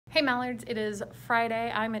Hey Mallards, it is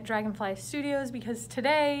Friday. I'm at Dragonfly Studios because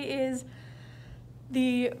today is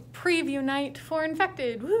the preview night for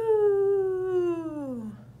Infected.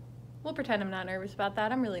 Woo! We'll pretend I'm not nervous about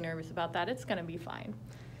that. I'm really nervous about that. It's gonna be fine.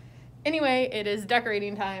 Anyway, it is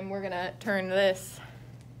decorating time. We're gonna turn this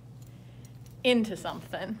into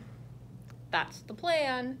something. That's the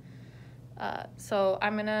plan. So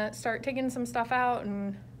I'm gonna start taking some stuff out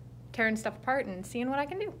and tearing stuff apart and seeing what I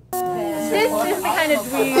can do. This is the kind of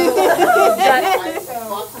dweeb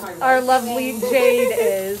that our lovely Jade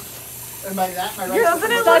is. And by that, my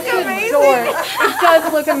Doesn't it look amazing? It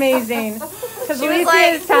does look amazing. Because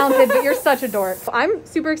Olivia is talented, but you're such a dork. I'm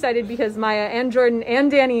super excited because Maya and Jordan and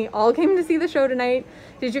Danny all came to see the show tonight.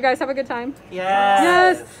 Did you guys have a good time?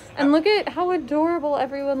 Yes. Yes. And look at how adorable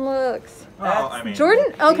everyone looks. Well, I mean,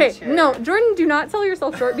 Jordan, okay, no, Jordan, do not sell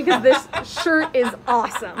yourself short because this shirt is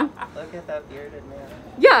awesome. Look at that bearded man.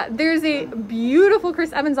 Yeah, there's a beautiful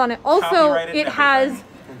Chris Evans on it. Also, Copyrighted it everything. has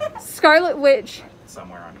Scarlet Witch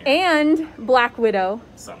Somewhere on here. and Black Widow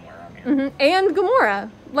Somewhere on here. and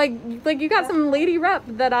Gamora. Like you got some lady rep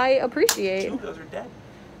that I appreciate. Two of those are dead.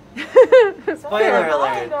 Spoiler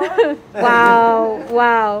alert.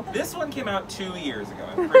 Wow. This one came out 2 years ago.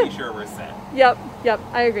 I'm pretty sure we're set. Yep,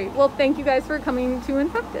 I agree. Well, thank you guys for coming to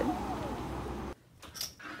Infected.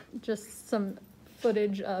 Just some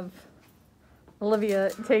footage of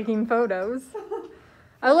Olivia taking photos.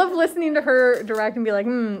 I love listening to her direct and be like,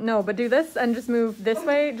 no, but do this and just move this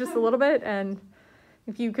way just a little bit. And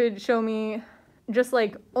if you could show me just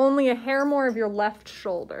like only a hair more of your left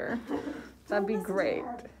shoulder, that'd be great.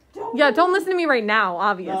 Yeah, don't listen to me right now,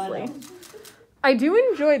 obviously. No. I do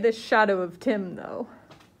enjoy this shadow of Tim, though.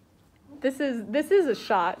 This is a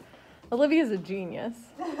shot. Olivia's a genius.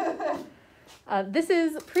 This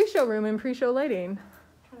is pre-show room and pre-show lighting.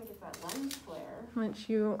 Trying to get that lens flare. Which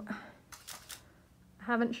you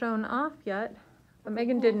haven't shown off yet. But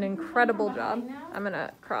Megan did an incredible job. I'm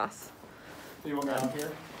gonna cross. You want me out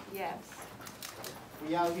here? Yes.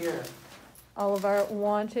 We out here. All of our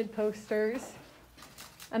wanted posters.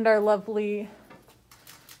 And our lovely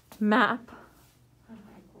map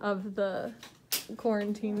of the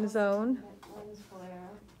quarantine zone.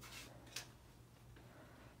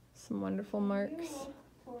 Some wonderful marks.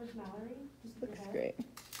 Looks great.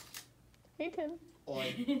 Hey, Tim.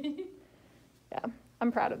 Yeah, I'm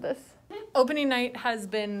proud of this. Opening night has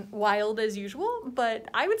been wild as usual, but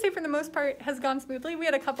I would say for the most part has gone smoothly. We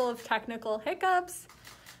had a couple of technical hiccups,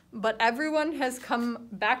 but everyone has come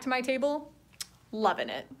back to my table loving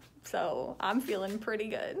it. So I'm feeling pretty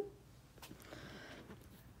good.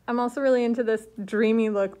 I'm also really into this dreamy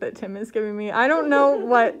look that Tim is giving me. I don't know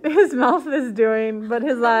what his mouth is doing, but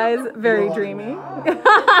his eyes, very dreamy.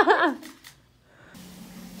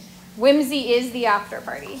 Whimsy is the after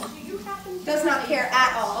party. Does not care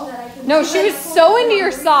at all. No, she was so into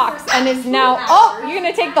your socks and is now, oh, you're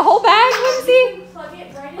gonna take the whole bag, Whimsy?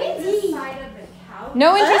 Whimsy.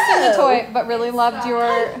 No interest in the toy, but really loved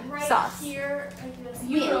your socks.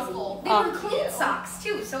 Beautiful. They were clean socks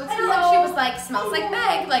too, so it's not like she was like, smells like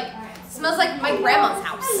Meg, like smells like my grandma's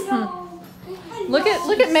house. Look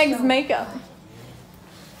at Meg's makeup.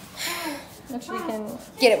 If we can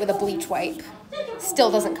Get it with a bleach wipe.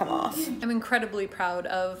 Still doesn't come off. I'm incredibly proud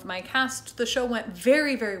of my cast. The show went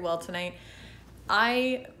very, very well tonight.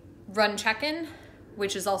 I run check-in,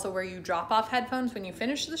 which is also where you drop off headphones when you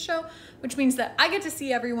finish the show, which means that I get to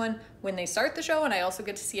see everyone when they start the show, and I also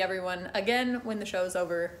get to see everyone again when the show is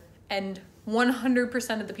over. And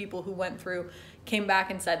 100% of the people who went through came back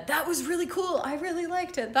and said, that was really cool, I really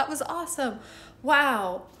liked it, that was awesome,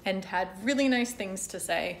 wow, and had really nice things to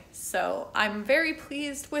say. So I'm very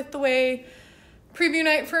pleased with the way preview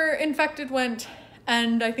night for Infected went,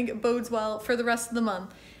 and I think it bodes well for the rest of the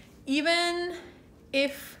month. Even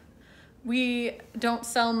if we don't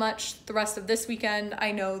sell much the rest of this weekend,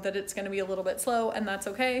 I know that it's going to be a little bit slow, and that's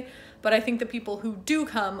okay. But I think the people who do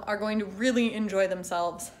come are going to really enjoy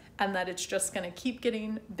themselves, and that it's just going to keep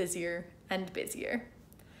getting busier and busier.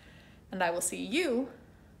 And I will see you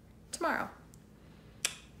tomorrow.